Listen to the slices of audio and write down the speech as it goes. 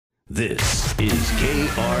This is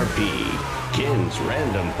KRP, Ken's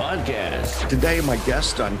Random Podcast. Today, my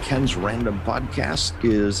guest on Ken's Random Podcast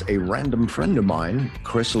is a random friend of mine,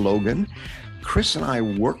 Chris Logan. Chris and I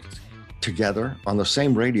worked together on the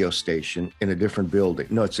same radio station in a different building.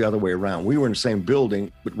 No, it's the other way around. We were in the same building,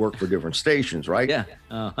 but worked for different stations, right? Yeah.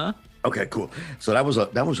 Uh-huh. Okay, cool. So that was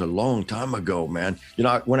a long time ago, man. You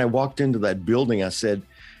know, when I walked into that building, I said,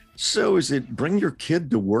 so is it bring your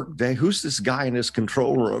kid to work day? Who's this guy in his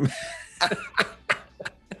control room?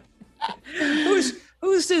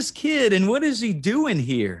 Who's this kid and what is he doing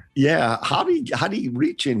here? Yeah. How do you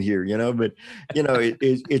reach in here? You know, but you know,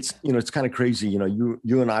 it's kind of crazy. You know,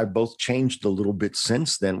 you and I both changed a little bit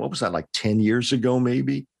since then. What was that, like 10 years ago,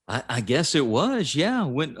 maybe? I guess it was. Yeah.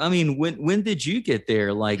 When did you get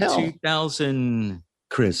there? Like 2000.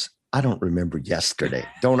 Chris, I don't remember yesterday.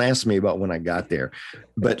 Don't ask me about when I got there,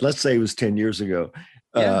 but let's say it was 10 years ago.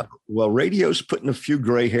 Yeah. Well, radio's putting a few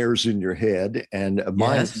gray hairs in your head, and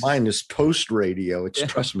mine is post radio.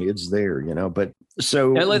 Trust me, it's there, you know, but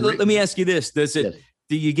so Let me ask you this. Yes.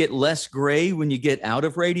 Do you get less gray when you get out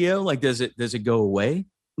of radio? Like, does it go away?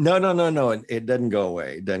 No. It doesn't go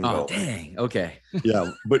away. It doesn't go away. Dang. Okay.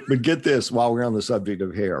 Yeah. But get this while we're on the subject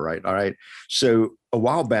of hair, right? All right. So a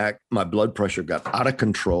while back, my blood pressure got out of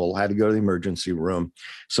control. I had to go to the emergency room.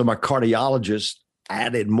 So my cardiologist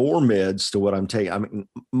added more meds to what I'm taking. I mean,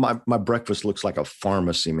 my breakfast looks like a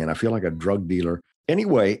pharmacy, man. I feel like a drug dealer.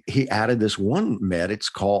 Anyway, he added this one med. It's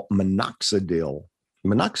called minoxidil.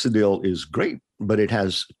 Minoxidil is great, but it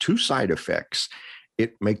has two side effects.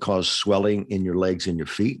 It may cause swelling in your legs and your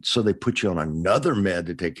feet. So they put you on another med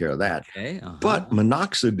to take care of that. Okay. Uh-huh. But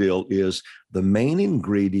minoxidil is the main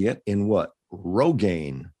ingredient in what?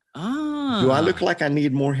 Rogaine. Ah. Do I look like I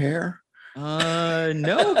need more hair?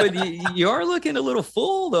 No, but you are looking a little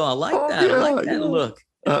full though. I like that. Yeah, I like that look.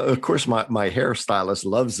 Of course, my hairstylist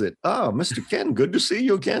loves it. Oh, Mr. Ken, good to see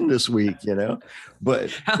you again this week, you know.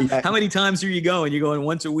 But how many times are you going? You going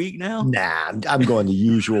once a week now? Nah, I'm going the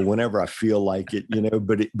usual whenever I feel like it, you know.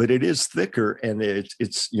 But it is thicker, and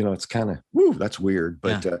it's you know, it's kind of that's weird.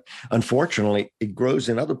 But unfortunately, it grows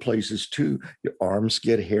in other places too. Your arms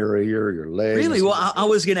get hairier, your legs. Really? Well, I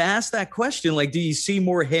was going to ask that question. Like, do you see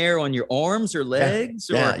more hair on your arms or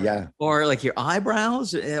legs, or like your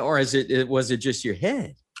eyebrows, or was it just your head?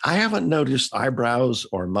 I haven't noticed eyebrows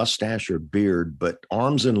or mustache or beard, but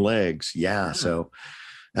arms and legs. Yeah. So,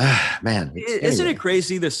 man, isn't it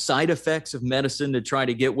crazy the side effects of medicine to try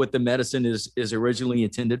to get what the medicine is originally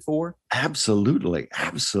intended for? Absolutely.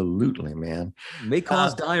 Absolutely, man. It may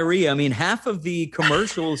cause diarrhea. I mean, half of the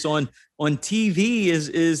commercials on TV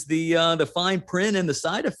is the fine print and the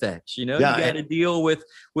side effects. You know, you got to deal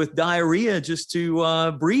with diarrhea just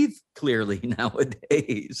to breathe clearly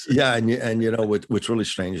nowadays. Yeah, and you know what's really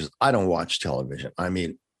strange is I don't watch television. I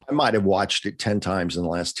mean, I might have watched it 10 times in the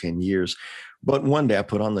last 10 years, but one day I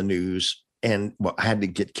put on the news and I had to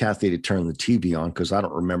get Kathy to turn the TV on because I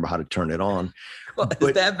don't remember how to turn it on.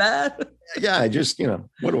 Is that bad? Yeah, I just, you know,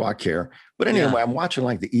 what do I care? But anyway, I'm watching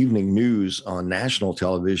like the evening news on national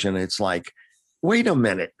television. It's like, wait a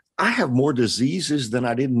minute. I have more diseases than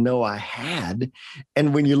I didn't know I had.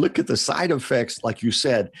 And when you look at the side effects, like you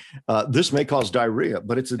said, this may cause diarrhea,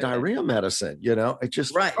 but it's a diarrhea medicine, you know, it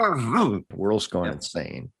just, the world's going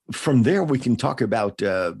insane. From there, we can talk about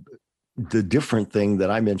the different thing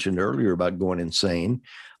that I mentioned earlier about going insane.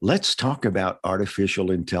 Let's talk about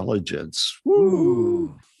artificial intelligence.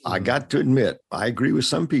 Woo. I got to admit, I agree with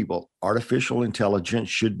some people. Artificial intelligence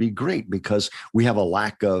should be great because we have a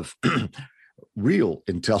lack of real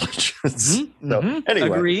intelligence. So,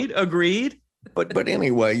 anyway, agreed. But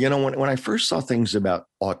anyway, you know, when I first saw things about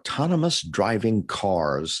autonomous driving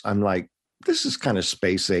cars, I'm like, this is kind of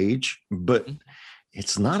space age, but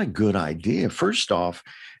it's not a good idea. First off,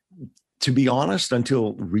 to be honest,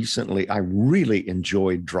 until recently, I really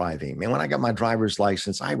enjoyed driving. Man, when I got my driver's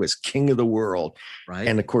license, I was king of the world. Right.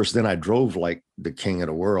 And of course, then I drove like the king of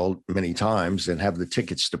the world many times and have the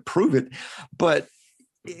tickets to prove it. But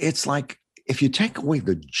it's like, if you take away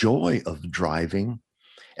the joy of driving,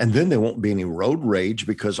 and then there won't be any road rage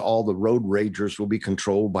because all the road ragers will be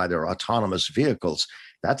controlled by their autonomous vehicles.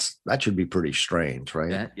 That should be pretty strange,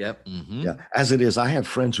 right? Yep. Mm-hmm. Yeah. As it is, I have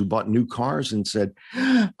friends who bought new cars and said,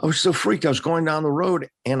 I was so freaked. I was going down the road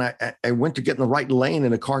and I went to get in the right lane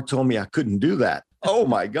and the car told me I couldn't do that. Oh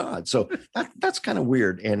my God. So that's kind of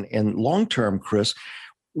weird. And long-term, Chris,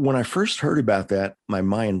 when I first heard about that, my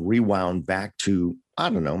mind rewound back to,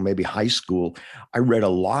 I don't know, maybe high school. I read a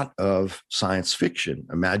lot of science fiction.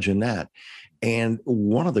 Imagine that. And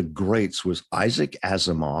one of the greats was Isaac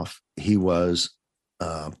Asimov. He was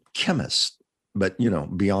chemist. but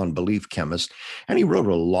beyond belief chemist. And he wrote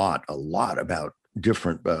a lot about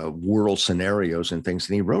different world scenarios and things.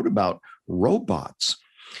 And he wrote about robots.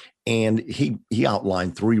 And he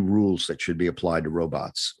outlined 3 rules that should be applied to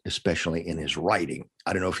robots, especially in his writing.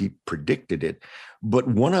 I don't know if he predicted it, but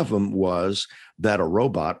one of them was that a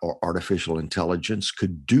robot or artificial intelligence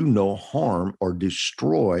could do no harm or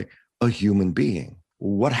destroy a human being.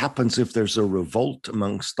 What happens if there's a revolt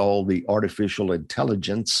amongst all the artificial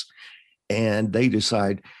intelligence and they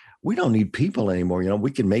decide, we don't need people anymore.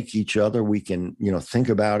 We can make each other. We can, think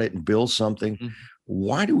about it and build something. Mm-hmm.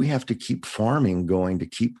 Why do we have to keep farming going to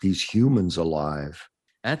keep these humans alive?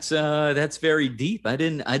 That's very deep. I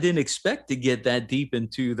didn't expect to get that deep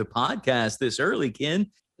into the podcast this early, Ken.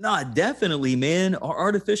 No, definitely, man.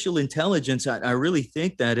 Artificial intelligence, I really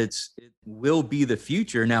think that it will be the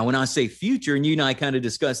future. Now, when I say future, and you and I kind of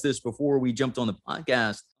discussed this before we jumped on the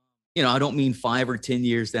podcast, I don't mean 5 or 10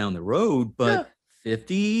 years down the road, but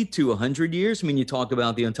 50 to 100 years. I mean, you talk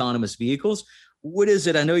about the autonomous vehicles. What is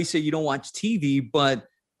it? I know you say you don't watch TV, but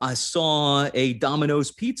I saw a Domino's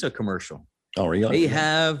pizza commercial. Oh, really? They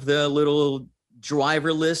have the little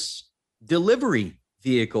driverless delivery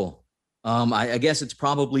vehicle. I guess it's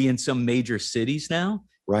probably in some major cities now.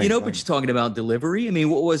 Right. But you're talking about delivery. I mean,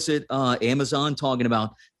 what was it? Amazon talking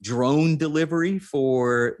about drone delivery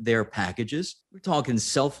for their packages. We're talking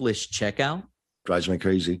selfless checkout. Drives me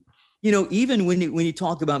crazy. Even when you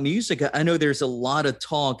talk about music, I know there's a lot of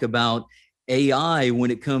talk about AI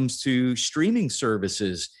when it comes to streaming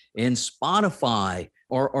services and Spotify,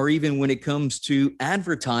 or even when it comes to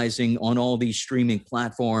advertising on all these streaming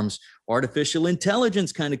platforms. Artificial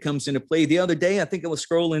intelligence kind of comes into play. The other day, I think I was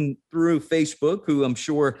scrolling through Facebook, who I'm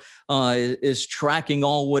sure is tracking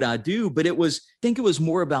all what I do, but it was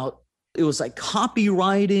more about, it was like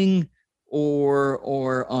copywriting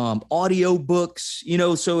or audio books,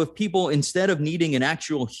 so if people, instead of needing an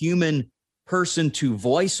actual human person to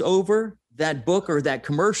voice over that book or that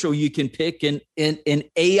commercial, you can pick an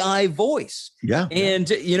AI voice. Yeah. And,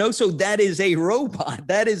 so that is a robot.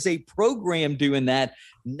 That is a program doing that,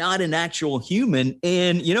 not an actual human.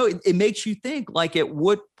 And, it makes you think, like, at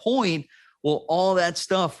what point will all that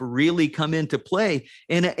stuff really come into play?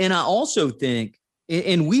 And I also think,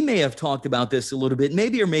 and we may have talked about this a little bit,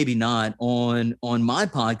 maybe or maybe not on my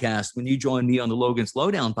podcast when you joined me on the Logan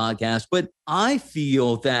Slowdown podcast, but I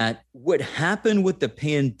feel that what happened with the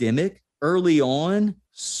pandemic early on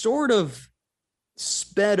sort of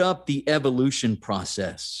sped up the evolution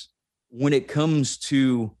process when it comes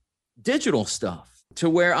to digital stuff, to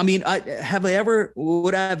where, I mean, would I have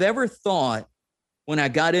ever thought when I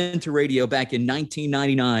got into radio back in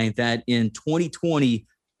 1999 that in 2020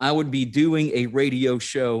 I would be doing a radio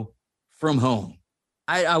show from home?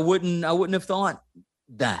 I wouldn't have thought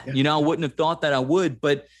that. I wouldn't have thought that I would,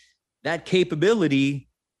 but that capability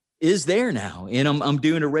is there now, and I'm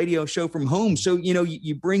doing a radio show from home. So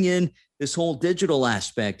you bring in this whole digital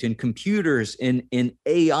aspect and computers and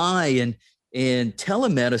AI and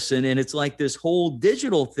telemedicine, and it's like this whole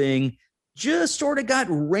digital thing just sort of got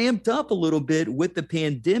ramped up a little bit with the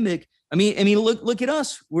pandemic. I mean, look at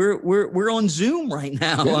us. We're on Zoom right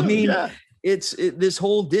now. It's this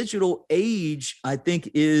whole digital age, I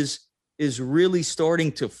think, is really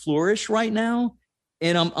starting to flourish right now.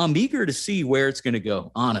 And I'm eager to see where it's going to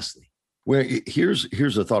go, honestly. Well,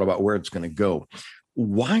 here's a thought about where it's going to go.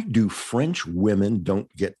 Why do French women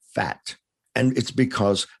don't get fat? And it's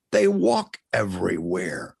because they walk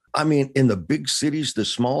everywhere. I mean, in the big cities, the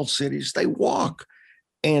small cities, they walk.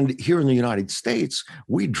 And here in the United States,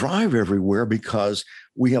 we drive everywhere because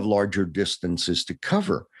we have larger distances to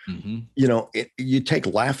cover. Mm-hmm. You take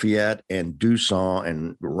Lafayette and Dusson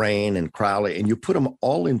and Reign and Crowley, and you put them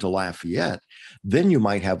all into Lafayette, then you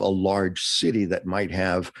might have a large city that might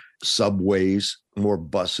have subways, more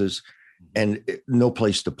buses, and no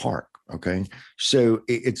place to park. Okay. So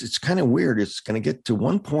it's kind of weird. It's going to get to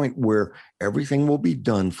one point where everything will be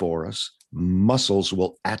done for us. Muscles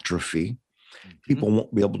will atrophy. People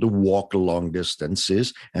won't be able to walk long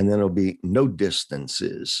distances, and then there'll be no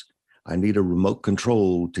distances. I need a remote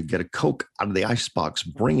control to get a Coke out of the icebox.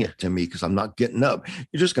 Bring it to me because I'm not getting up.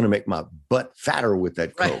 You're just going to make my butt fatter with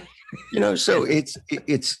that Coke. Right. So it's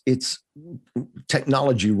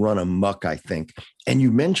technology run amok, I think. And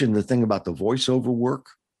you mentioned the thing about the voiceover work.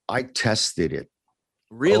 I tested it.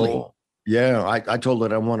 Really? Oh, yeah. I told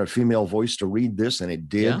it I want a female voice to read this, and it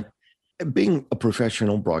did. Yeah. being a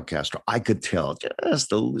professional broadcaster, I could tell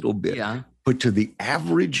just a little bit. Yeah. But to the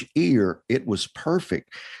average ear, it was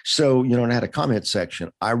perfect. So, I had a comment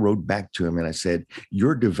section. I wrote back to him and I said,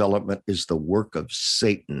 your development is the work of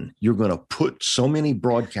Satan. You're going to put so many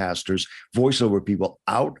broadcasters, voiceover people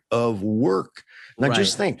out of work. Now,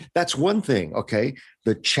 just think, that's one thing. Okay.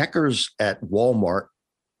 The checkers at Walmart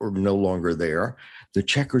are no longer there. The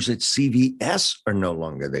checkers at CVS are no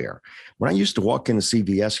longer there. When I used to walk into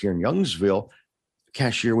CVS here in Youngsville, the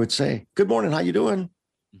cashier would say, good morning, how you doing?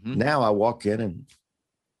 Mm-hmm. Now I walk in and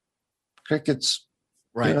crickets.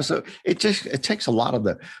 Right. So it takes a lot of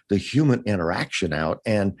the human interaction out.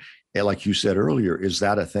 And like you said earlier, is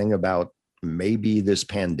that a thing about maybe this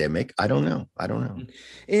pandemic? I don't know.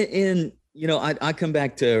 And I come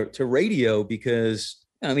back to radio because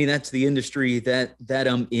that's the industry that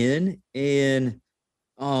I'm in. And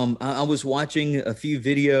I was watching a few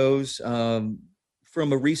videos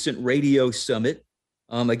from a recent radio summit.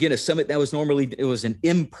 Again, a summit that was it was an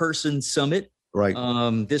in-person summit. Right.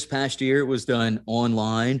 This past year, it was done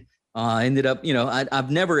online. I ended up,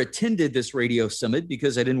 I've never attended this radio summit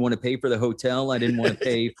because I didn't want to pay for the hotel. I didn't want to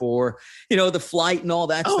pay for, the flight and all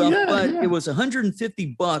that stuff. Yeah, but it was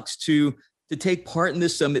 $150 to take part in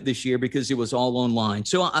this summit this year because it was all online.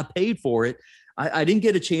 So I paid for it. I didn't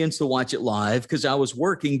get a chance to watch it live because I was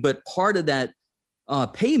working, but part of that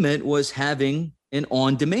payment was having an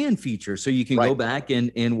on-demand feature. So you can go back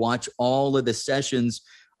and watch all of the sessions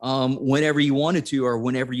whenever you wanted to or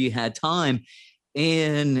whenever you had time.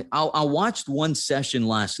 And I watched one session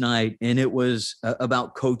last night, and it was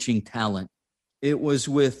about coaching talent. It was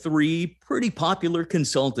with 3 pretty popular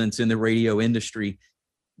consultants in the radio industry.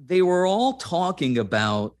 They were all talking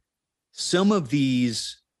about some of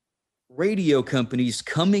these radio companies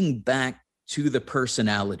coming back to the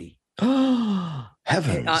personality. Oh,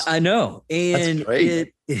 heavens. I know. And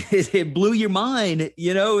it blew your mind,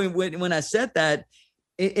 when I said that.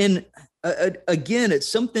 And again, it's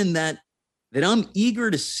something that I'm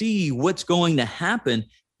eager to see what's going to happen,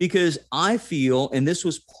 because I feel, and this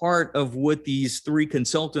was part of what these 3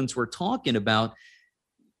 consultants were talking about,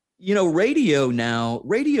 radio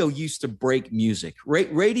used to break music.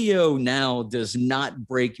 Radio now does not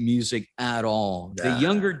break music at all. The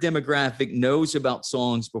younger demographic knows about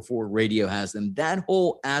songs before radio has them. That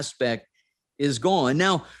whole aspect is gone.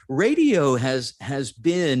 Now, radio has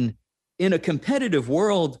been in a competitive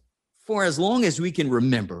world for as long as we can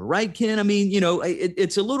remember, right, Ken?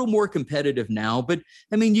 It's a little more competitive now, but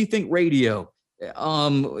you think radio,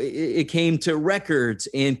 it came to records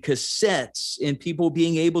and cassettes and people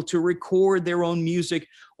being able to record their own music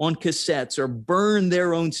on cassettes or burn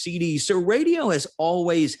their own CDs. So radio has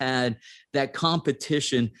always had that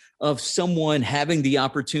competition of someone having the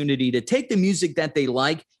opportunity to take the music that they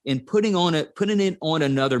like and putting it on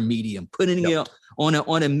another medium, putting it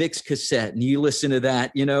on a mixed cassette, and you listen to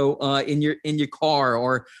that, in your car,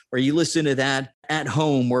 or you listen to that at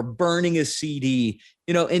home, or burning a CD,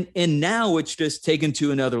 and now it's just taken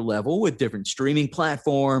to another level with different streaming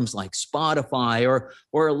platforms like Spotify,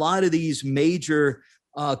 or a lot of these major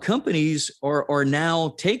companies are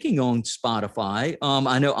now taking on Spotify.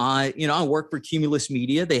 I know I work for Cumulus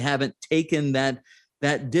Media. They haven't taken that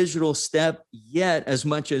digital step yet as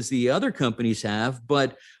much as the other companies have,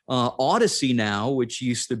 but Odyssey now, which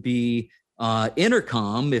used to be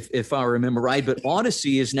Intercom, if I remember right, but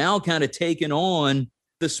Odyssey is now kind of taken on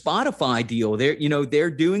the Spotify deal.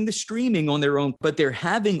 They're doing the streaming on their own, but they're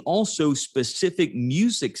having also specific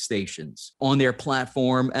music stations on their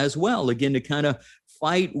platform as well. Again, to kind of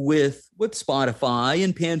fight with Spotify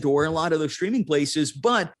and Pandora, a lot of those streaming places.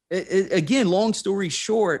 But again, long story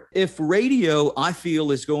short, if radio, I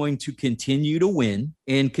feel, is going to continue to win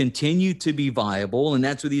and continue to be viable, and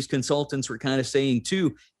that's what these consultants were kind of saying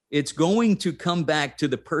too, it's going to come back to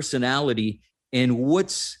the personality and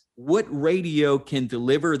what radio can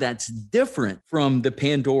deliver that's different from the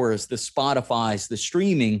Pandoras, the Spotifys, the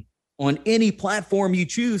streaming. On any platform you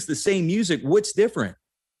choose, the same music, what's different?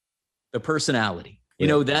 The personality.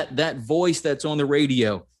 That voice that's on the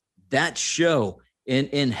radio, that show,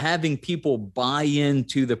 and having people buy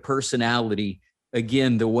into the personality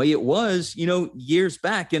again, the way it was, years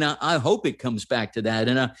back. And I hope it comes back to that.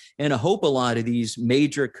 And I hope a lot of these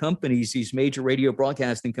major companies, these major radio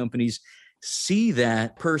broadcasting companies, see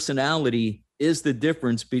that personality is the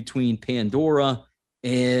difference between Pandora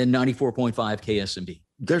and 94.5 KSMB.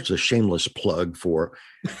 There's a shameless plug for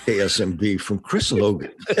KSMB from Chris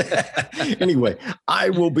Logan. Anyway,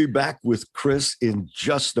 I will be back with Chris in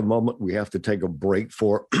just a moment. We have to take a break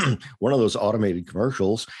for one of those automated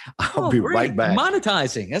commercials. I'll be right back.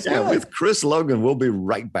 Monetizing. That's with Chris Logan. We'll be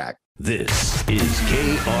right back. This is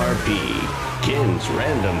KRP, Ken's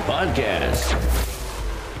Random Podcast.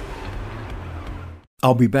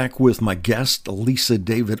 I'll be back with my guest, Lisa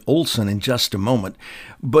David Olson, in just a moment.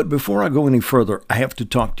 But before I go any further, I have to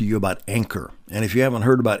talk to you about Anchor. And if you haven't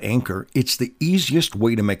heard about Anchor, it's the easiest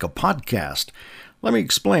way to make a podcast. Let me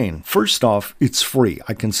explain. First off, it's free.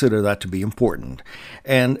 I consider that to be important.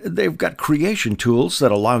 And they've got creation tools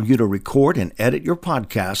that allow you to record and edit your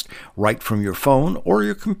podcast right from your phone or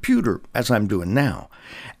your computer, as I'm doing now.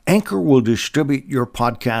 Anchor will distribute your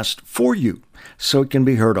podcast for you, so it can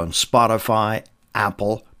be heard on Spotify,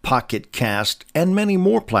 Apple, Pocket Cast, and many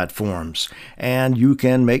more platforms. And you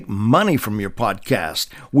can make money from your podcast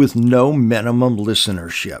with no minimum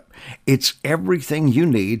listenership. It's everything you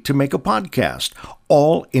need to make a podcast,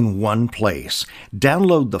 all in one place.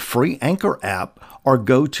 Download the free Anchor app or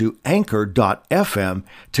go to anchor.fm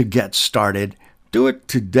to get started. Do it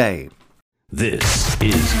today. This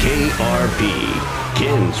is KRP,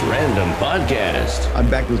 Ken's Random Podcast. I'm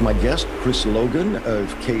back with my guest, Chris Logan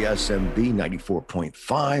of KSMB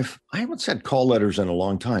 94.5. I haven't said call letters in a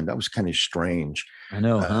long time. That was kind of strange. I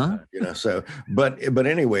know, huh? But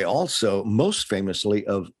anyway, also most famously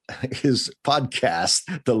of his podcast,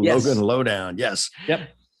 The Yes. Logan Lowdown. Yes. Yep.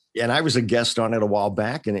 And I was a guest on it a while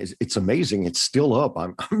back, and it's amazing. It's still up.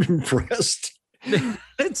 I'm impressed.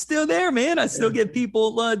 It's still there, man. I still get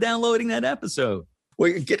people downloading that episode.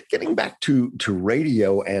 Well, getting back to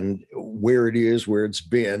radio and where it is, where it's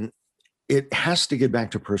been, it has to get back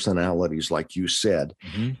to personalities, like you said.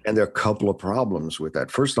 Mm-hmm. And there are a couple of problems with that.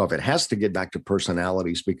 First off, it has to get back to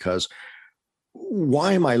personalities, because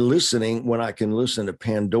why am I listening when I can listen to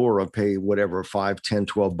Pandora, pay whatever, $5, $10,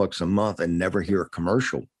 $12 a month and never hear a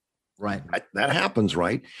commercial? Right. That happens,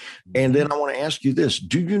 right? And then I want to ask you this.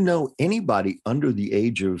 Do you know anybody under the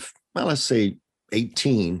age of, well, let's say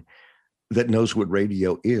 18 that knows what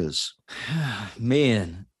radio is?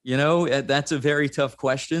 Man, that's a very tough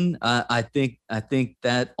question. I think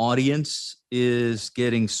that audience is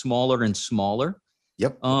getting smaller and smaller.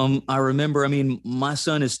 Yep. I remember, my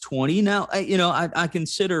son is 20 now. I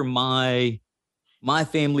consider my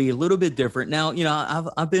family a little bit different. Now,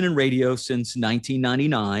 I've been in radio since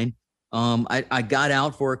 1999. I got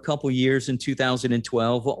out for a couple years in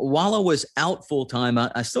 2012. While I was out full time,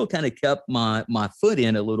 I still kind of kept my foot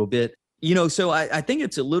in a little bit, so I think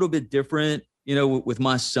it's a little bit different, with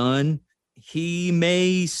my son. He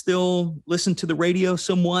may still listen to the radio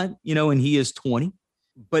somewhat, and he is 20.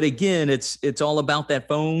 But again, it's all about that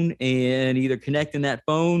phone and either connecting that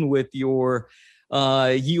phone with your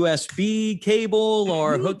USB cable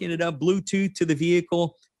or hooking it up Bluetooth to the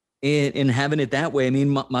vehicle. And having it that way.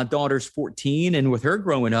 My daughter's 14, and with her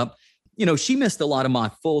growing up, she missed a lot of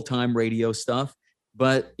my full-time radio stuff,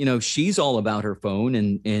 but, she's all about her phone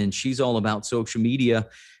and she's all about social media.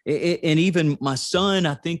 And even my son,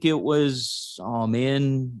 I think it was,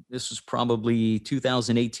 this was probably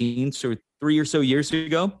 2018, so 3 or so years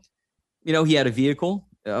ago. He had a vehicle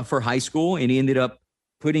for high school, and he ended up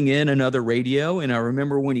putting in another radio. And I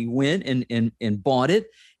remember when he went and bought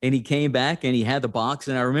it, and he came back and he had the box.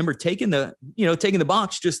 And I remember taking the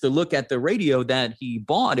box just to look at the radio that he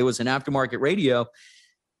bought. It was an aftermarket radio.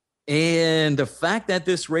 And the fact that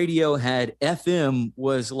this radio had FM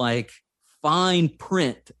was like fine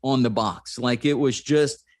print on the box. Like it was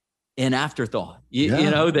just an afterthought. The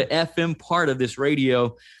FM part of this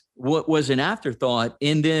radio was an afterthought.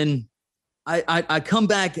 And then I come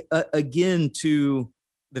back again to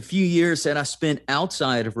the few years that I spent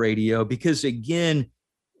outside of radio, because again,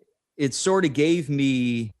 it sort of gave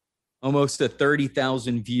me almost a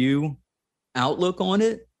 30,000 view outlook on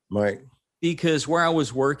it. Right. Because where I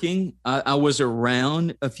was working, I was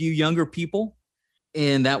around a few younger people.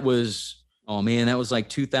 And that was like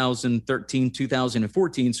 2013,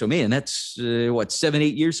 2014. So, man, that's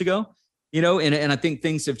 7-8 years ago, and I think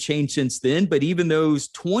things have changed since then. But even those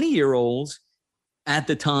 20-year-olds at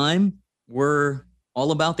the time were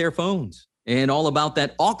all about their phones. And all about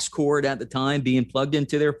that aux cord at the time being plugged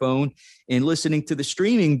into their phone and listening to the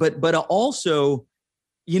streaming. But I also,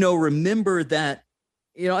 remember that,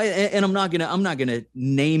 and I'm not gonna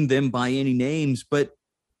name them by any names, but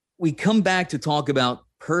we come back to talk about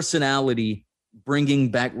personality bringing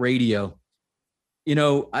back radio.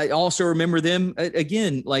 I also remember them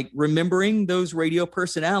again, like remembering those radio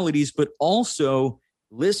personalities, but also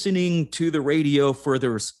listening to the radio for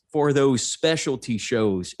those specialty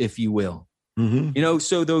shows, if you will. Mm-hmm.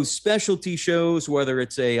 So those specialty shows, whether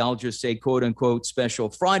it's I'll just say, quote unquote, special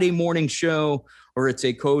Friday morning show, or it's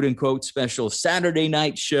a quote unquote special Saturday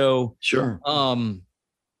night show. Sure.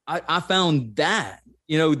 I found that,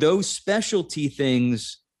 those specialty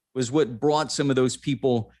things was what brought some of those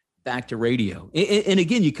people back to radio. And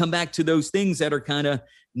again, you come back to those things that are kind of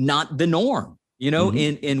not the norm,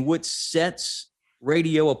 and what sets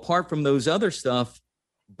radio apart from those other stuff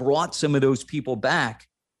brought some of those people back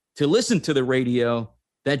to listen to the radio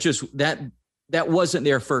that wasn't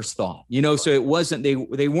their first thought, so it wasn't,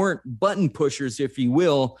 they weren't button pushers, if you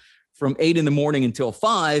will, from 8 a.m. until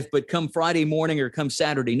 5, but come Friday morning or come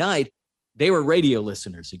Saturday night, they were radio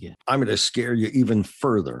listeners again. I'm going to scare you even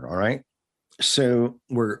further. All right. So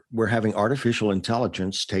we're having artificial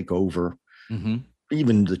intelligence take over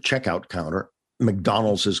even the checkout counter.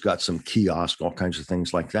 McDonald's has got some kiosk, all kinds of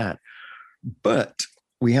things like that. But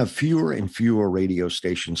we have fewer and fewer radio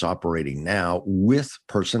stations operating now with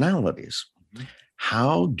personalities.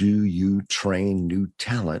 How do you train new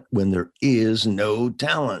talent when there is no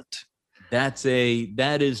talent? That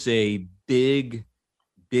is a big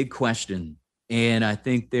question. And I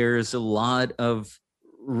think there's a lot of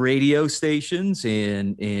radio stations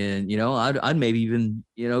and I'd maybe even,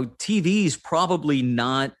 TV's probably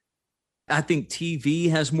not. I think TV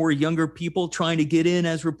has more younger people trying to get in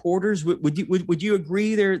as reporters. Would you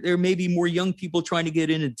agree there may be more young people trying to get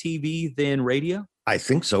into TV than radio? I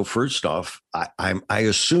think so. First off, I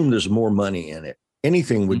assume there's more money in it.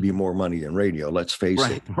 Anything would be more money than radio. Let's face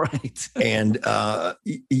it. Right. And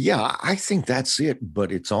I think that's it.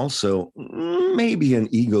 But it's also maybe an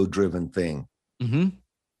ego-driven thing.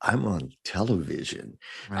 I'm on television.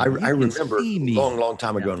 Right. I remember a long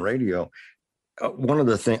time ago on radio. One of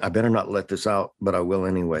the things, I better not let this out, but I will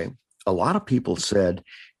anyway. A lot of people said,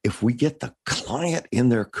 if we get the client in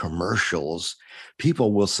their commercials,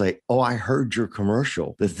 people will say, oh, I heard your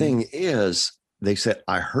commercial. The thing is, they said,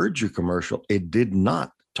 I heard your commercial. It did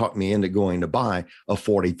not talk me into going to buy a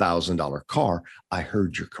 $40,000 car. I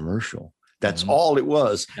heard your commercial. That's all it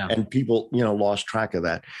was. Yeah. And people, lost track of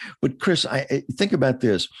that. But Chris, I think about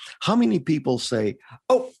this. How many people say,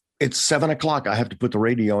 oh, it's 7:00. I have to put the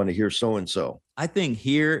radio on to hear so-and-so. I think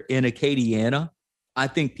here in Acadiana, I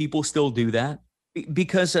think people still do that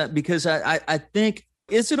because I think,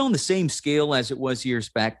 is it on the same scale as it was years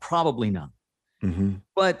back? Probably not.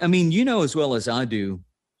 But I mean, as well as I do,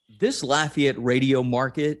 this Lafayette radio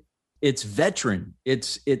market, it's veteran,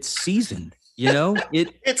 it's seasoned,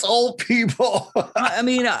 it's old people. I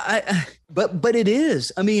mean, but it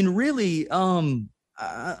is. I mean, really,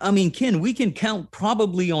 Ken, we can count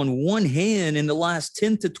probably on one hand in the last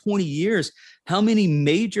 10 to 20 years how many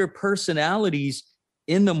major personalities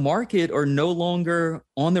in the market are no longer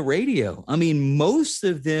on the radio. I mean, most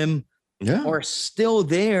of them are still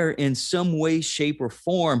there in some way, shape, or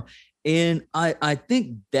form. And I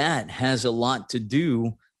think that has a lot to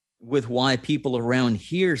do with why people around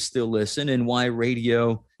here still listen and why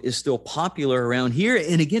radio is still popular around here.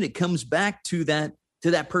 And again, it comes back to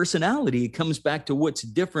that personality. It comes back to what's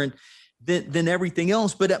different than everything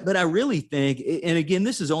else. But I really think, and again,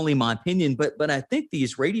 this is only my opinion, but I think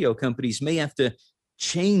these radio companies may have to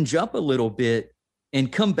change up a little bit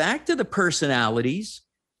and come back to the personalities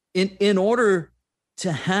in order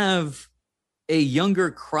to have a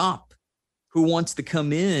younger crop who wants to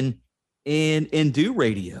come in and do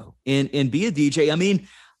radio and be a DJ. I mean,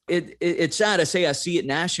 it's sad to say I see it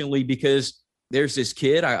nationally because there's this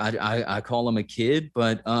kid, I call him a kid,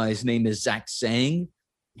 but his name is Zach Sang.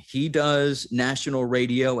 He does national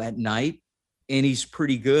radio at night and he's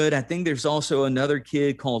pretty good. I think there's also another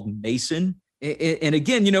kid called Mason. And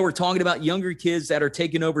again, we're talking about younger kids that are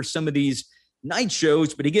taking over some of these night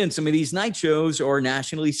shows. But again, some of these night shows are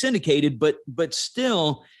nationally syndicated, but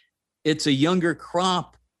still it's a younger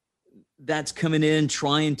crop that's coming in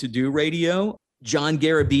trying to do radio. John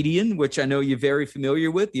Garabedian, which I know you're very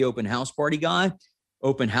familiar with, the open house party guy.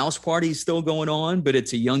 Open house party is still going on, but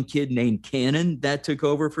it's a young kid named Cannon that took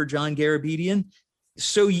over for John Garabedian.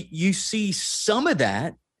 So you see some of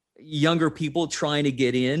that, younger people trying to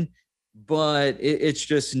get in, but it's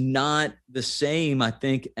just not the same, I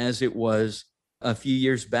think, as it was a few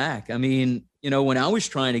years back. I mean, when I was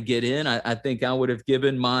trying to get in, I think I would have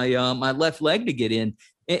given my my left leg to get in.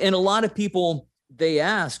 And a lot of people, they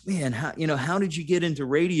ask, man, how did you get into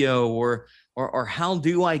radio, or how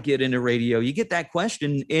do I get into radio? You get that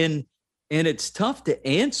question, and it's tough to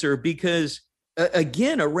answer because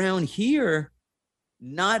again, around here,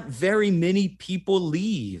 not very many people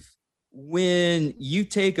leave. When you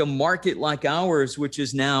take a market like ours, which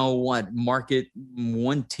is now market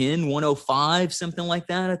 110, 105, something like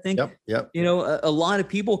that, I think. Yep. A lot of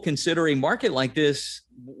people consider a market like this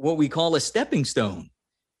what we call a stepping stone.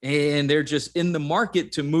 And they're just in the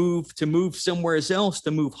market to move somewhere else,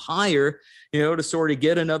 to move higher, to sort of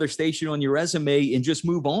get another station on your resume and just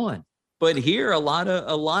move on. But here, a lot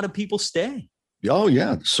of people stay. Oh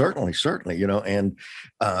yeah, certainly, certainly. And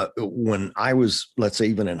when I was, let's say,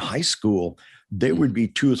 even in high school, there would be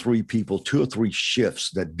two or three people, two or three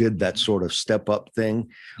shifts that did that sort of step up thing.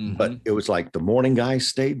 But it was like the morning guy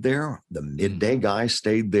stayed there, the midday guy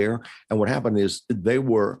stayed there. And what happened is they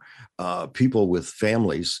were people with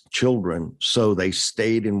families, children. So they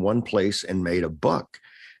stayed in one place and made a buck.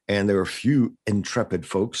 And there were a few intrepid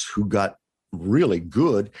folks who got really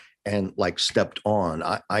good and like stepped on.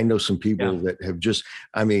 I know some people that have just,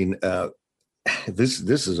 I mean, this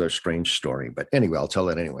is a strange story, but anyway, I'll tell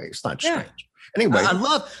it anyway. It's not strange. Anyway,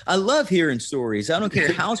 I love hearing stories. I don't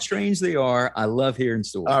care how strange they are. I love hearing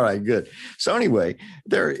stories. All right, good. So anyway,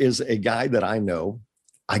 there is a guy that I know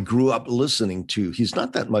I grew up listening to. He's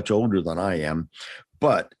not that much older than I am,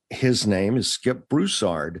 but his name is Skip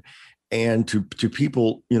Broussard. And to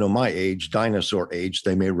people, my age, dinosaur age,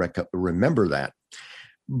 they may remember that.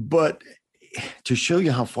 But to show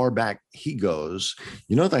you how far back he goes,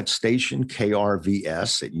 that station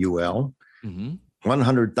KRVS at UL,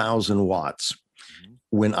 100,000 watts.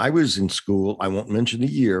 When I was in school, I won't mention the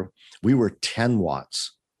year, we were 10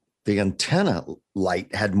 watts. The antenna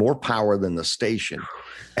light had more power than the station.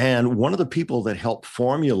 And one of the people that helped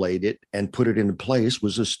formulate it and put it into place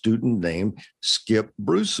was a student named Skip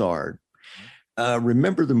Broussard.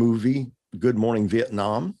 Remember the movie Good Morning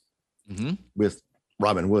Vietnam with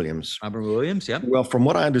Robin Williams? Robin Williams, yeah. Well, from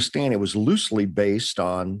what I understand, it was loosely based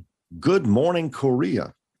on Good Morning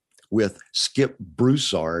Korea with Skip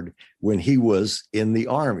Broussard when he was in the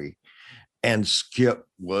Army. And Skip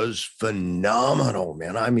was phenomenal,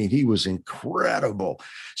 man. I mean, he was incredible.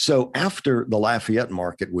 So after the Lafayette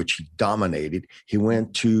market, which he dominated, he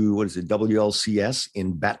went to, WLCS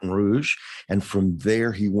in Baton Rouge. And from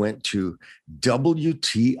there, he went to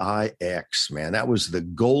WTIX, man. That was the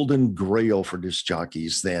golden grail for disc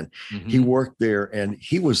jockeys then. He worked there, and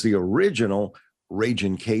he was the original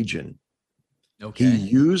Ragin' Cajun. Okay. He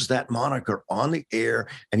used that moniker on the air,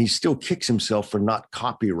 and he still kicks himself for not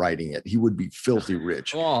copywriting it. He would be filthy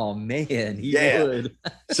rich. Oh man, he would.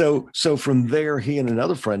 So from there, he and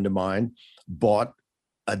another friend of mine bought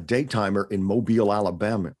a daytimer in Mobile,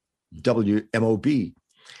 Alabama, WMOB.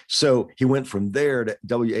 So he went from there to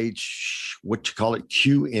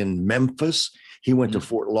Q in Memphis. He went to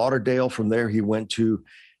Fort Lauderdale. From there, he went to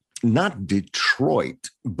not Detroit,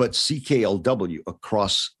 but CKLW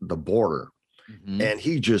across the border. And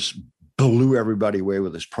he just blew everybody away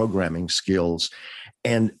with his programming skills.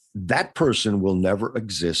 And that person will never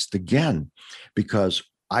exist again, because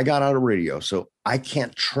I got out of radio. So I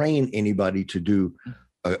can't train anybody to do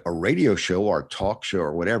a radio show or a talk show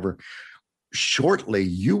or whatever. Shortly,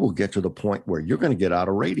 you will get to the point where you're going to get out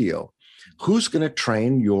of radio. Who's going to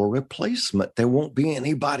train your replacement? There won't be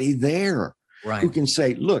anybody there who can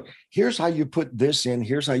say, look, here's how you put this in.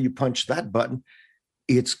 Here's how you punch that button.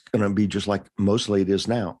 It's going to be just like mostly it is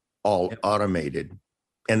now, all automated.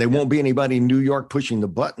 And there won't be anybody in New York pushing the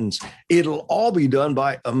buttons. It'll all be done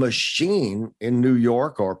by a machine in New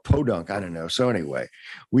York or Podunk. I don't know. So anyway,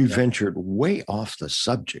 we ventured way off the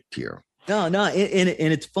subject here. No. And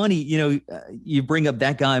it's funny, you bring up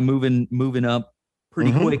that guy moving up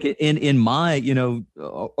pretty quick in my,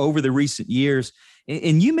 over the recent years.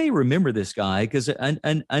 And you may remember this guy because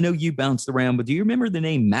I know you bounced around, but do you remember the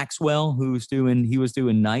name Maxwell, he was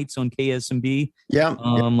doing nights on KSMB? Yeah.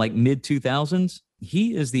 Like mid 2000s.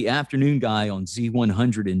 He is the afternoon guy on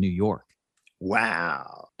Z100 in New York.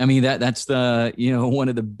 Wow. I mean, that's the, one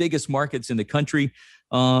of the biggest markets in the country.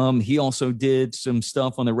 He also did some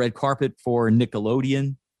stuff on the red carpet for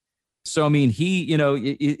Nickelodeon. So, I mean, he,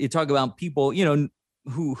 you talk about people,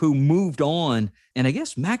 who moved on. And I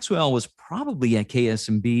guess Maxwell was probably at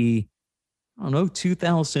KSMB, I don't know,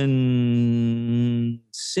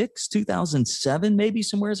 2006, 2007, maybe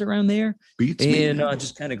somewhere around there. Beats me. And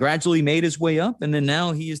just kind of gradually made his way up. And then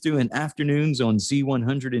now he is doing afternoons on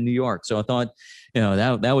Z100 in New York. So I thought,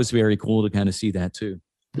 that was very cool to kind of see that too.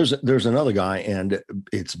 There's another guy, and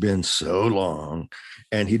it's been so long,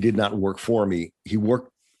 and he did not work for me. He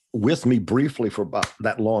worked with me briefly for about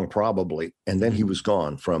that long, probably. And then he was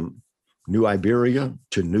gone from New Iberia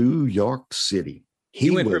to New York City.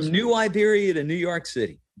 He went from New Iberia to New York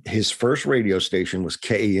City. His first radio station was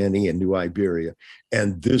KENE in New Iberia.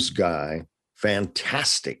 And this guy,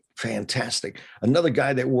 fantastic. Another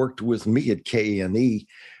guy that worked with me at KENE.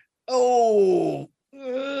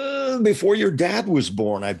 Before your dad was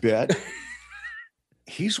born, I bet.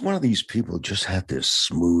 He's one of these people who just had this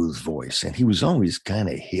smooth voice, and he was always kind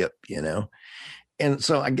of hip, And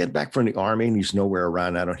so I get back from the Army, and he's nowhere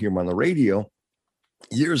around. I don't hear him on the radio.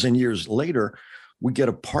 Years and years later, we get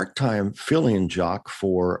a part-time fill-in jock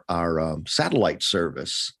for our satellite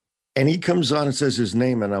service. And he comes on and says his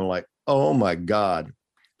name. And I'm like, oh my God,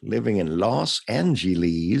 living in Los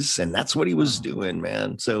Angeles. And that's what he was doing,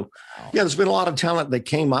 man. So yeah, there's been a lot of talent that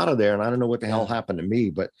came out of there. And I don't know what the hell happened to me,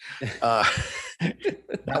 but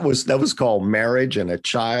that was called marriage and a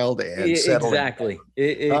child and settling. Exactly.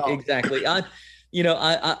 Exactly.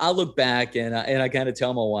 I look back and I kind of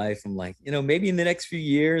tell my wife, I'm like, maybe in the next few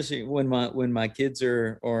years when my kids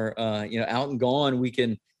are out and gone, we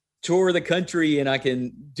can tour the country and I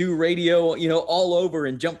can do radio, all over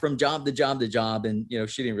and jump from job to job to job. And,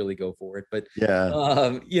 she didn't really go for it, but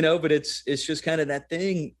but it's just kind of that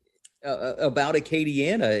thing about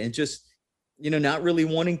Acadiana and just, not really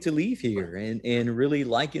wanting to leave here and really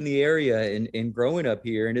liking the area and growing up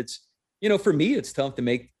here. And it's, for me, it's tough to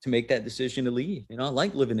make that decision to leave. I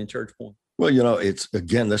like living in Church Point. Well,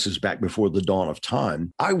 this is back before the dawn of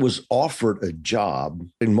time. I was offered a job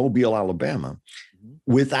in Mobile, Alabama,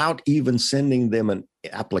 without even sending them an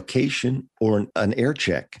application or an air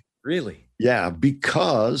check. Really? Yeah,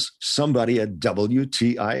 because somebody at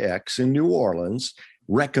WTIX in New Orleans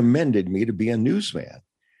recommended me to be a newsman.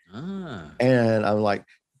 And I'm like,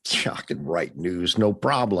 yeah, I can write news, no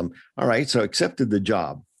problem. All right, so I accepted the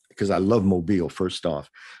job because I love Mobile, first off.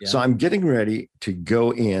 Yeah. So I'm getting ready to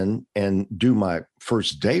go in and do my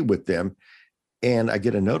first day with them. And I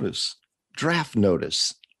get a draft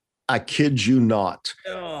notice. I kid you not.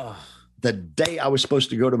 Oh. The day I was supposed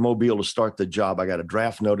to go to Mobile to start the job, I got a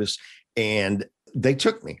draft notice and they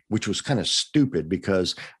took me, which was kind of stupid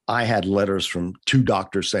because I had letters from 2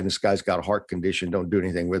 doctors saying this guy's got a heart condition, don't do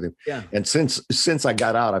anything with him. Yeah. And since I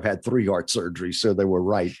got out, I've had 3 heart surgeries, so they were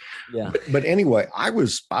right. Yeah. But anyway, I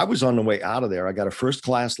was on the way out of there. I got a first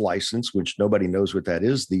class license, which nobody knows what that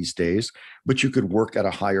is these days, but you could work at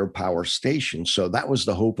a higher power station. So that was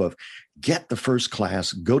the hope of get the first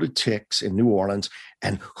class, go to TIX in New Orleans,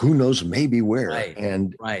 and who knows, maybe where. Right.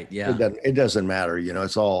 And yeah, it doesn't matter.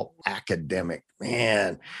 It's all academic.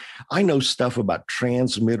 Man, I know stuff about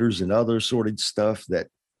transmitters and other sorted stuff that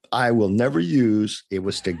I will never use. It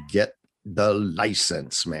was to get the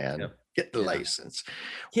license, man. Yep. Get the license.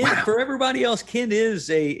 Ken, wow. For everybody else, Ken is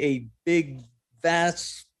a big,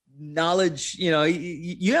 vast knowledge.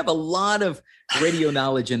 You have a lot of radio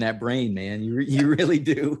knowledge in that brain, man. You really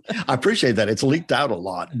do. I appreciate that. It's leaked out a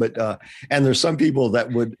lot, but and there's some people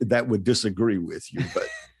that would disagree with you, but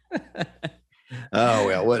oh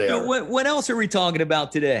well, whatever. What else are we talking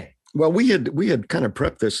about today? Well, we had kind of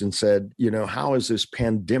prepped this and said, how has this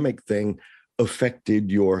pandemic thing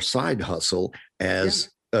affected your side hustle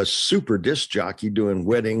as a super disc jockey doing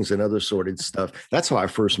weddings and other sorted stuff? That's how I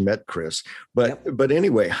first met Chris. But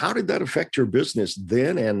anyway, how did that affect your business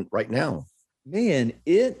then and right now? Man,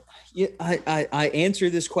 I answer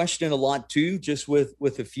this question a lot too, just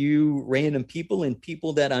with a few random people and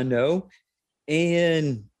people that I know.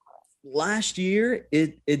 And last year,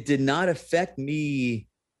 it did not affect me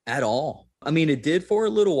at all. I mean, it did for a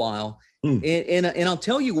little while. And I'll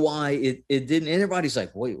tell you why it didn't. And everybody's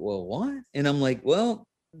like, wait, well, what? And I'm like, well,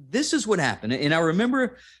 this is what happened. And I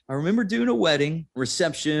remember doing a wedding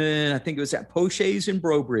reception. I think it was at Poche's in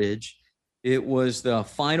Brobridge. It was the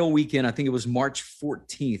final weekend. I think it was March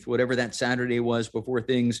 14th, whatever that Saturday was before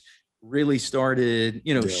things really started,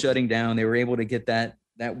 shutting down. They were able to get that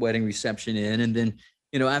wedding reception in. And then,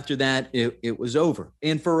 after that, it was over.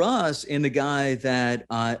 And for us and the guy that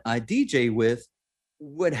I DJ with,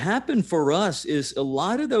 what happened for us is a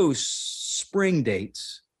lot of those spring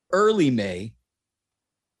dates, early May,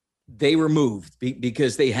 they were moved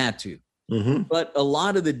because they had to. Mm-hmm. But a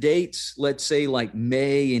lot of the dates, let's say like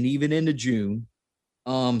May and even into June,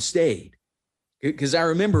 stayed. Because I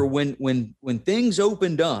remember when things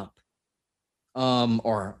opened up,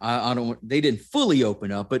 they didn't fully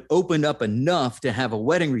open up, but opened up enough to have a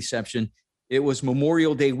wedding reception. It was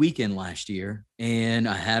Memorial Day weekend last year, and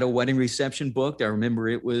I had a wedding reception booked. I remember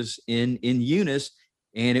it was in Eunice,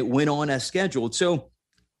 and it went on as scheduled. So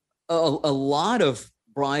a lot of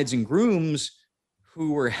brides and grooms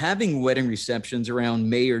who were having wedding receptions around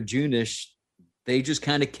May or June-ish, they just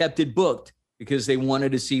kind of kept it booked because they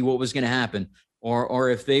wanted to see what was going to happen, or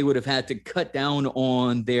if they would have had to cut down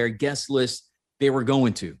on their guest list, they were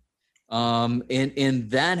going to. And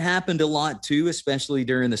that happened a lot too, especially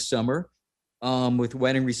during the summer with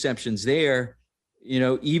wedding receptions there.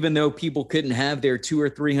 Even though people couldn't have their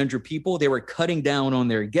 200 or 300 people, they were cutting down on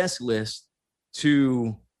their guest list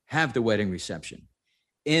to have the wedding reception.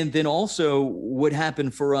 And then also what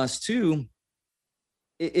happened for us too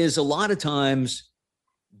is a lot of times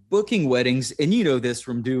booking weddings, and this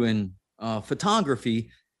from doing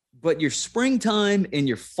photography, but your springtime and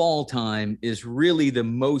your fall time is really the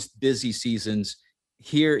most busy seasons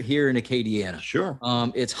here in Acadiana. Sure.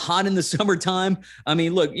 It's hot in the summertime. I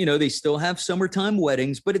mean, look, they still have summertime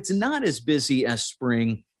weddings, but it's not as busy as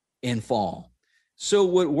spring and fall. So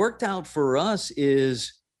what worked out for us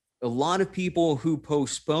is a lot of people who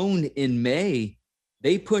postponed in May,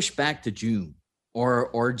 they pushed back to June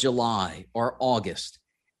or July or August.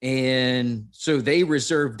 And so they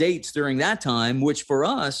reserved dates during that time, which for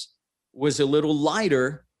us was a little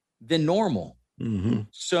lighter than normal. Mm-hmm.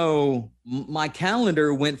 So my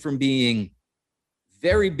calendar went from being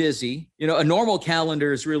very busy. A normal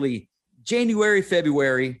calendar is really January,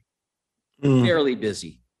 February, fairly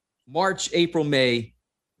busy. March, April, May,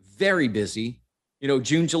 very busy.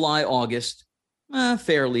 June, July, August,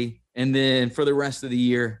 fairly. And then for the rest of the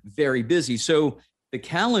year, very busy. So the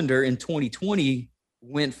calendar in 2020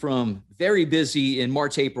 went from very busy in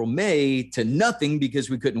March, April, May to nothing because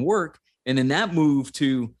we couldn't work. And then that moved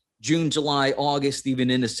to June, July, August, even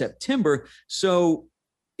into September. So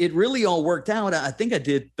it really all worked out. I think I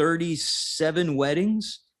did 37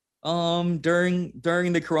 weddings during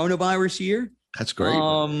the coronavirus year. That's great.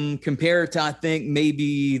 Compared to, I think,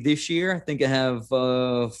 maybe this year, I think I have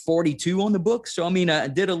 42 on the book. So, I mean, I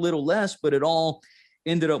did a little less, but it all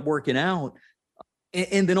ended up working out.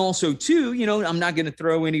 And then also, too, I'm not going to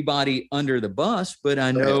throw anybody under the bus, but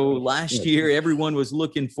I know last year everyone was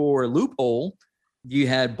looking for a loophole. You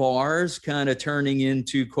had bars kind of turning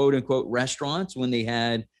into quote unquote restaurants when they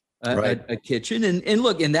had a kitchen. And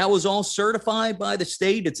look, and that was all certified by the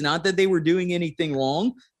state. It's not that they were doing anything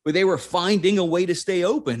wrong, but they were finding a way to stay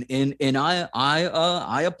open. And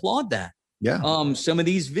I applaud that. Yeah. Some of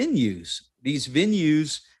these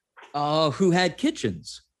venues who had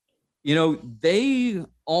kitchens, they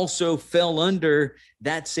also fell under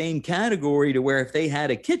that same category to where if they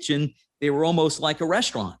had a kitchen, they were almost like a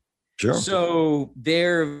restaurant. Sure. So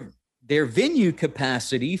their venue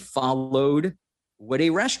capacity followed what a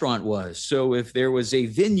restaurant was. So if there was a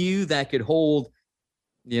venue that could hold,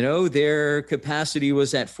 their capacity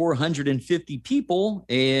was at 450 people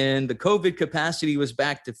and the COVID capacity was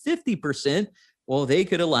back to 50%, well, they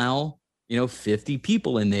could allow 50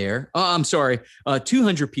 people in there.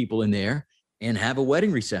 200 people in there and have a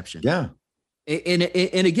wedding reception. Yeah. And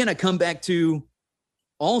again, I come back to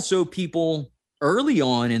also people early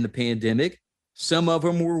on in the pandemic. Some of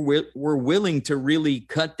them were willing to really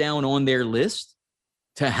cut down on their list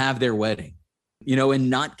to have their wedding, and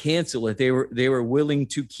not cancel it. They were willing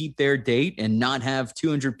to keep their date and not have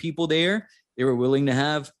 200 people there. They were willing to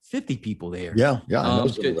have 50 people there. Yeah.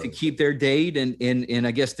 To keep their date and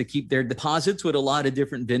I guess to keep their deposits with a lot of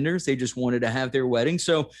different vendors. They just wanted to have their wedding.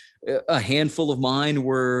 So a handful of mine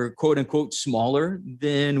were quote unquote smaller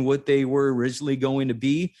than what they were originally going to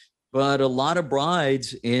be. But a lot of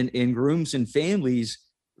brides and grooms and families,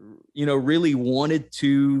 really wanted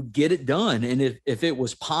to get it done. And if it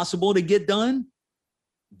was possible to get done,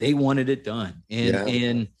 they wanted it done.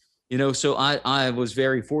 And so I was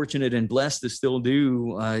very fortunate and blessed to still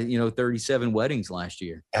do, 37 weddings last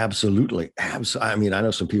year. Absolutely. I mean, I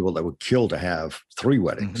know some people that would kill to have 3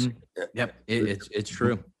 weddings. Mm-hmm. Yep. It's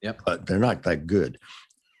true. Yep. But they're not that good.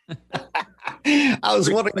 I was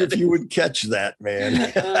wondering if you would catch that,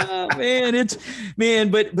 man.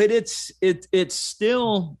 But it's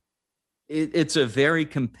still, it's a very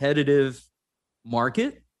competitive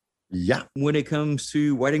market. Yeah. When it comes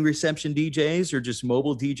to wedding reception DJs or just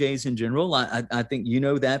mobile DJs in general, I think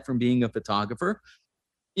that from being a photographer,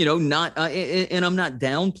 not and I'm not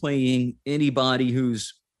downplaying anybody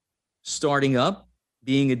who's starting up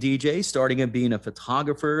being a DJ, starting up being a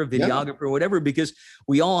photographer, a videographer, whatever, because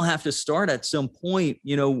we all have to start at some point.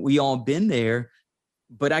 We all been there.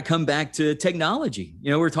 But I come back to technology.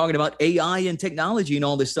 We're talking about AI and technology and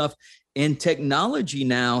all this stuff. And technology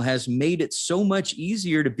now has made it so much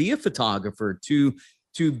easier to be a photographer, to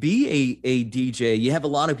be a DJ. You have a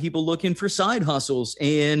lot of people looking for side hustles.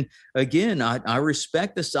 And again, I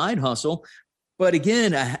respect the side hustle. But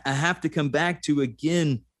again, I have to come back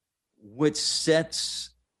to, what sets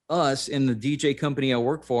us in the DJ company I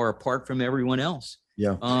work for apart from everyone else.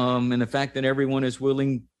 Yeah. And the fact that everyone is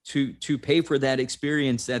willing to pay for that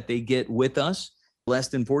experience that they get with us. Less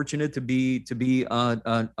than fortunate to be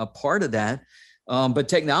a part of that. But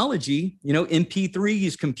technology,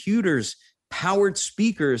 MP3s, computers, powered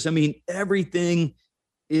speakers. I mean, everything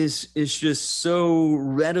is just so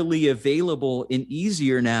readily available and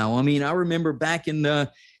easier now. I mean, I remember back in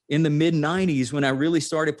the mid 90s when I really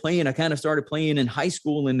started playing. I kind of started playing in high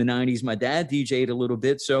school in the 90s. My dad DJ'd a little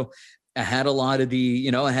bit, so I had a lot of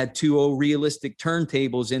the, I had 2 old Realistic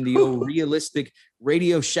turntables and the old Realistic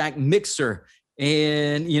Radio Shack mixer.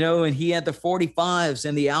 And, and he had the 45s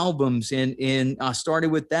and the albums, and I started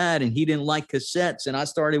with that, and he didn't like cassettes, and I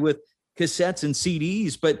started with cassettes and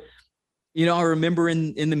CDs. But, I remember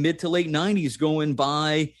in the mid to late 90s going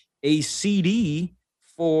by a CD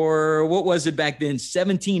for, what was it back then,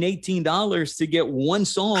 $17, $18 to get one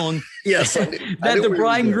song yes, that the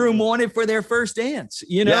bride and groom wanted for their first dance,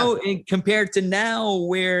 and compared to now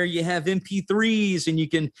where you have MP3s and you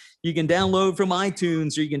can download from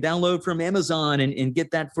iTunes, or you can download from Amazon and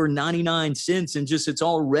get that for 99 cents, and just, it's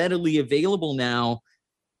all readily available now.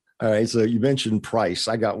 All right. So you mentioned price.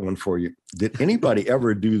 I got one for you. Did anybody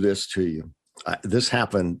ever do this to you? This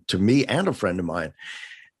happened to me and a friend of mine.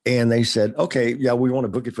 And they said, okay, yeah, we want to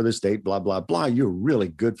book it for this date, blah, blah, blah. You're really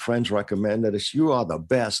good friends, recommended us. You are the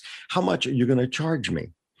best. How much are you going to charge me?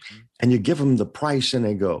 And you give them the price and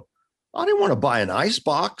they go, I didn't want to buy an ice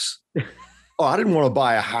box. Oh, I didn't want to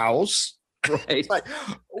buy a house. Right. Like,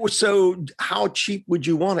 so how cheap would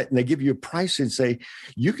you want it? And they give you a price and say,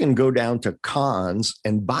 you can go down to Cons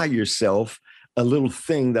and buy yourself a little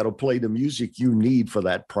thing that'll play the music you need for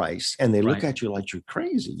that price. And they look at you like you're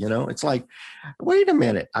crazy. It's like, wait a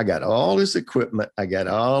minute. I got all this equipment. I got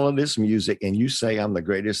all of this music. And you say I'm the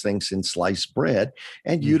greatest thing since sliced bread.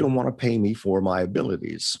 And you don't want to pay me for my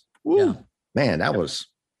abilities. Woo, yeah. Man, that was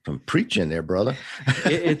some preaching there, brother.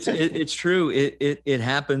 It's true. It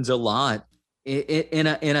happens a lot. And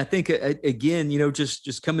I think, again,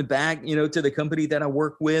 just coming back, to the company that I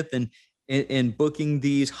work with, and booking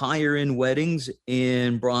these higher end weddings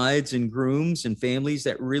and brides and grooms and families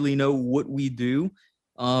that really know what we do,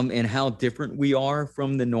 and how different we are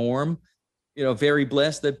from the norm. Very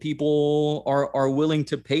blessed that people are willing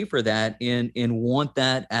to pay for that and want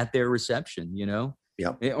that at their reception,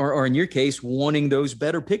 Yeah. Or in your case, wanting those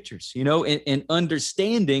better pictures, and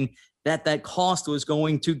understanding that cost was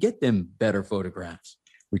going to get them better photographs.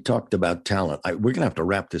 We talked about talent. We're going to have to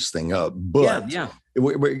wrap this thing up, but yeah.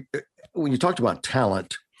 When you talked about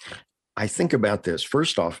talent, I think about this.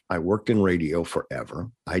 First off, I worked in radio forever.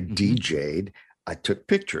 I DJ'd. I took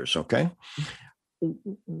pictures. Okay.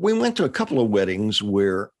 We went to a couple of weddings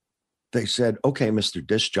where they said, okay, Mr.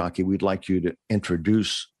 Disc Jockey, we'd like you to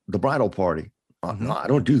introduce the bridal party. No, I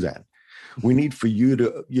don't do that. We need for you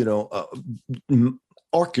to,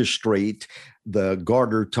 orchestrate the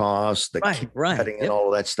garter toss, the cake cutting, and all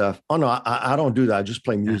of that stuff. Oh, no, I don't do that. I just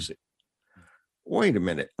play music. Wait a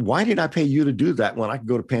minute. Why did I pay you to do that when I could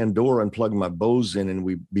go to Pandora and plug my Bose in and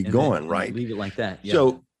we'd be going, right? Leave it like that. Yeah.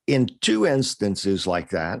 So in two instances like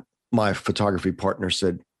that, my photography partner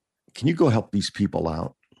said, can you go help these people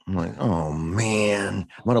out? I'm like, oh, man,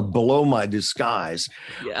 I'm going to blow my disguise.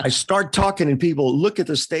 Yeah. I start talking and people look at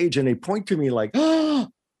the stage and they point to me like, oh,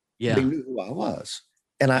 yeah. They knew who I was.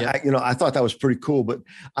 And I thought that was pretty cool, but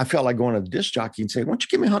I felt like going to the disc jockey and saying, why don't you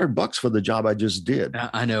give me $100 for the job I just did?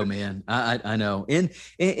 I know, man. I know.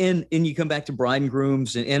 And you come back to bride and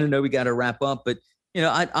grooms, and I know we got to wrap up, but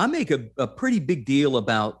I make a pretty big deal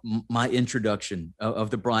about my introduction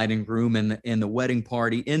of the bride and groom and the wedding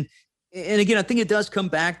party. And again, I think it does come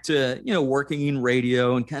back to, working in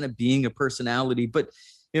radio and kind of being a personality, but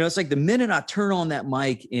it's like the minute I turn on that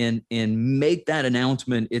mic and make that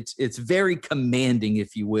announcement, it's very commanding,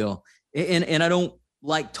 if you will. And I don't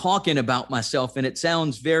like talking about myself, and it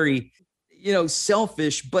sounds very,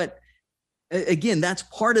 selfish, but again, that's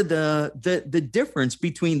part of the difference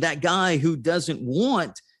between that guy who doesn't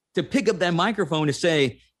want to pick up that microphone to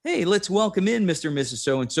say, hey, let's welcome in Mr. and Mrs.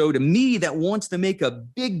 So-and-so, to me that wants to make a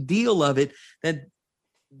big deal of it, that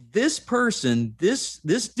this person, this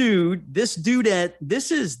dudette,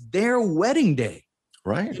 this is their wedding day.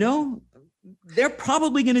 Right. They're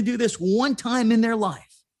probably going to do this one time in their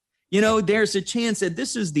life. There's a chance that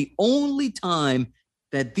this is the only time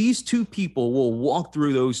that these two people will walk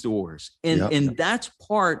through those doors. And that's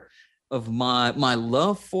part of my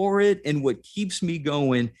love for it. And what keeps me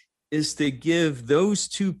going is to give those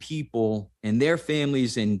two people and their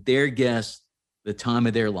families and their guests the time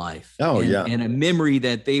of their life. And a memory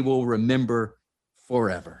that they will remember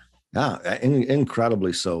forever. Yeah,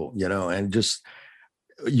 incredibly so, and just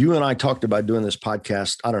you and I talked about doing this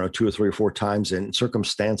podcast, I don't know, 2 or 3 or 4 times, and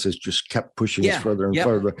circumstances just kept pushing us further and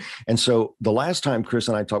further. And so the last time Chris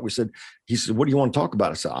and I talked, he said, what do you want to talk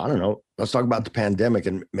about? I said, I don't know. Let's talk about the pandemic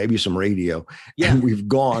and maybe some radio. Yeah. And we've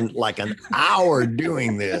gone like an hour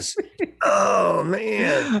doing this. Oh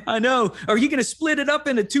man, I know. Are you going to split it up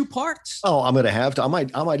into 2 parts? Oh, I'm going to have to. I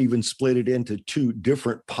might even split it into 2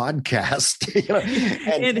 different podcasts.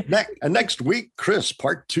 And next week, Chris,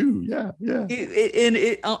 part 2. Yeah.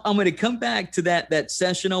 I'm going to come back to that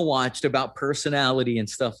session I watched about personality and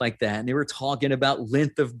stuff like that. And they were talking about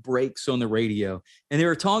length of breaks on the radio, and they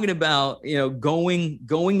were talking about going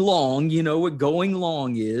long. You know what going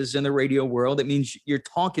long is in the radio world? It means you're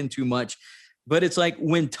talking too much. But it's like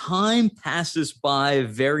when time passes by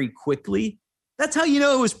very quickly, that's how you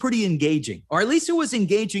know it was pretty engaging, or at least it was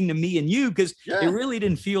engaging to me and you, because it really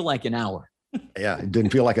didn't feel like an hour. Yeah, it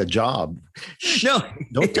didn't feel like a job. No,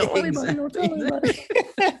 don't tell anybody. Don't tell anybody.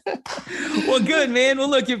 Well, good, man. Well,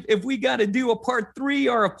 look, if we got to do a part 3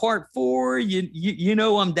 or a part 4, you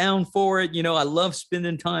know I'm down for it. I love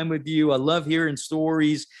spending time with you. I love hearing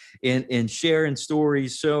stories and sharing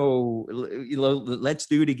stories. So let's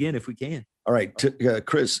do it again if we can. All right,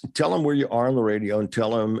 Chris, tell them where you are on the radio and tell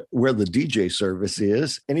them where the DJ service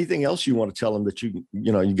is. Anything else you want to tell them that you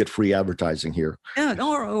get free advertising here? Yeah,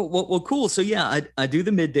 no, well, cool. So yeah, I do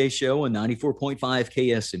the midday show on 94.5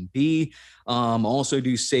 KSMB. Also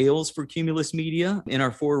do sales for Cumulus Media in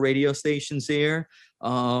our 4 radio stations there.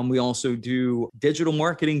 We also do digital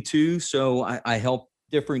marketing too. So I help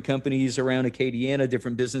different companies around Acadiana,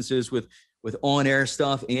 different businesses with on-air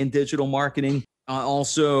stuff and digital marketing. I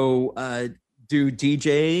also do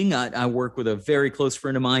DJing. I work with a very close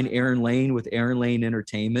friend of mine, Aaron Lane, with Aaron Lane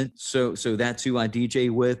Entertainment. So that's who I DJ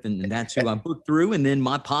with, and that's who I book through. And then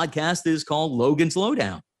my podcast is called Logan's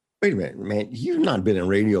Lowdown. Wait a minute, man. You've not been in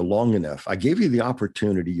radio long enough. I gave you the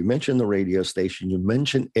opportunity. You mentioned the radio station. You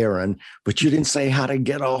mentioned Aaron, but you didn't say how to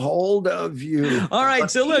get a hold of you. All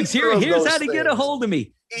right. So look, here's how to get a hold of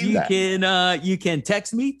me. You can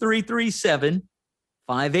text me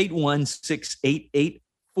 337-581-6884,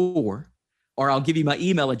 or I'll give you my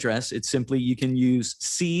email address. It's simply, you can use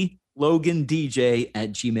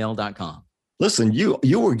clogandj@gmail.com. Listen, you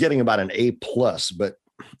were getting about an A+, but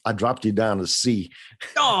I dropped you down to C.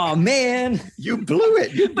 Oh man, you blew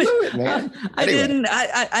it. You blew it, man. I didn't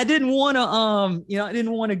want to I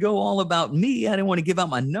didn't want to go all about me. I didn't want to give out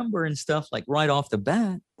my number and stuff like right off the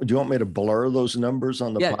bat. Do you want me to blur those numbers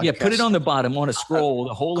on the podcast? Yeah, put it on the bottom on a scroll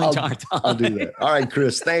the whole entire time. I'll do that. All right,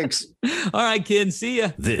 Chris, thanks. All right, Ken, see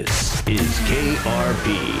ya. This is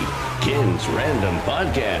KRP, Ken's Random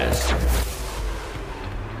Podcast.